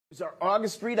Is our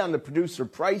August read on the producer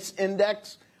price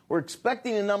index. We're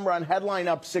expecting a number on headline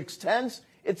up 0.6.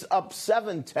 It's up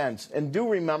 0.7. And do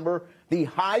remember, the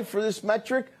high for this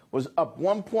metric was up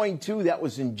 1.2. That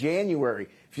was in January.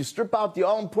 If you strip out the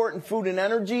all-important food and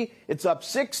energy, it's up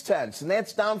 0.6. And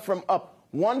that's down from up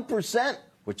 1%,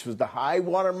 which was the high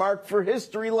watermark for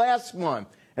history last month.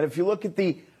 And if you look at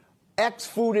the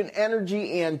ex-food and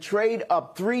energy and trade,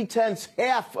 up 0.3,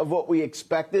 half of what we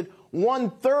expected,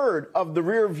 1/3 of the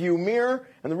rearview mirror,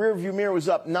 and the rearview mirror was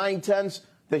up 0.9.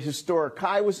 The historic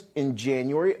high was in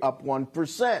January, up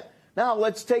 1%. Now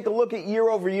let's take a look at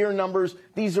year-over-year numbers.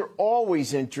 These are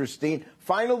always interesting.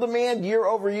 Final demand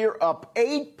year-over-year up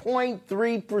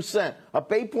 8.3%,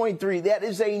 up 8.3. That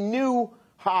is a new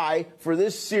high for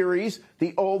this series.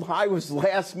 The old high was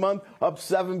last month, up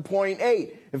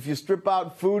 7.8. If you strip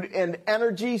out food and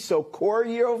energy, so core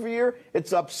year-over-year,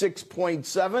 it's up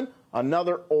 6.7.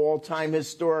 Another all-time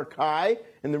historic high.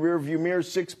 In the rearview mirror,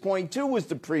 6.2 was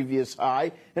the previous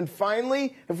high. And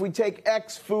finally, if we take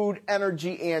ex-food,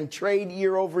 energy, and trade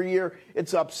year-over-year,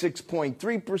 it's up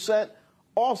 6.3%.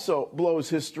 Also blows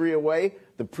history away.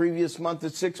 The previous month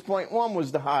at 6.1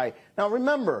 was the high. Now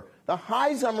remember, the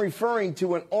highs I'm referring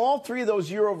to in all three of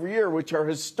those year-over-year, which are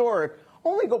historic,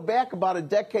 only go back about a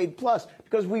decade plus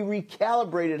because we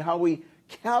recalibrated how we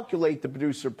calculate the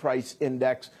producer price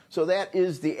index. So that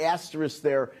is the asterisk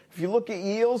there. If you look at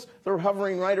yields, they're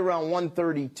hovering right around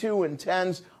 132 and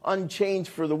 10s, unchanged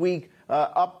for the week,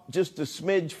 up just a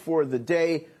smidge for the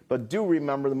day. But do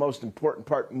remember the most important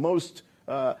part, most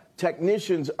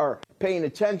technicians are paying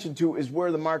attention to is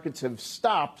where the markets have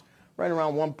stopped, right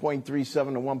around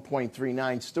 1.37 to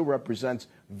 1.39, still represents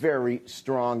very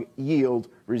strong yield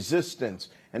resistance.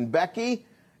 And Becky,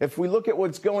 if we look at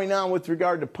what's going on with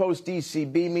regard to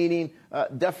post-ECB meeting,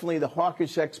 definitely the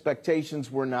hawkish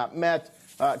expectations were not met.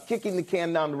 Kicking the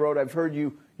can down the road, I've heard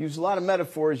you use a lot of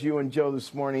metaphors, you and Joe,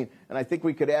 this morning, and I think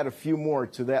we could add a few more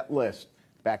to that list.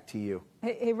 Back to you.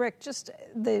 Hey Rick, just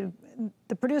the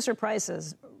producer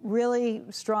prices, really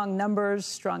strong numbers,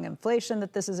 strong inflation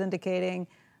that this is indicating,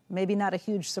 maybe not a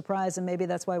huge surprise, and maybe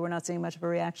that's why we're not seeing much of a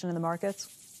reaction in the markets?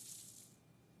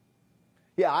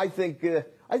 Yeah, I think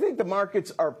the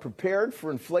markets are prepared for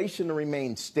inflation to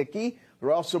remain sticky.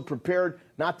 They're also prepared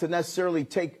not to necessarily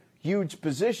take huge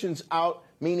positions out,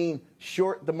 meaning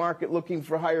short the market looking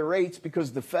for higher rates,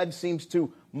 because the Fed seems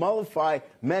to mollify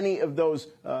many of those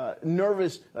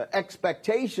nervous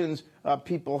expectations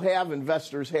people have,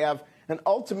 investors have. And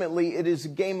ultimately, it is a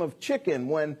game of chicken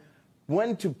when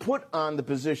to put on the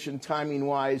position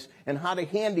timing-wise and how to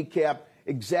handicap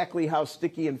exactly how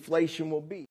sticky inflation will be.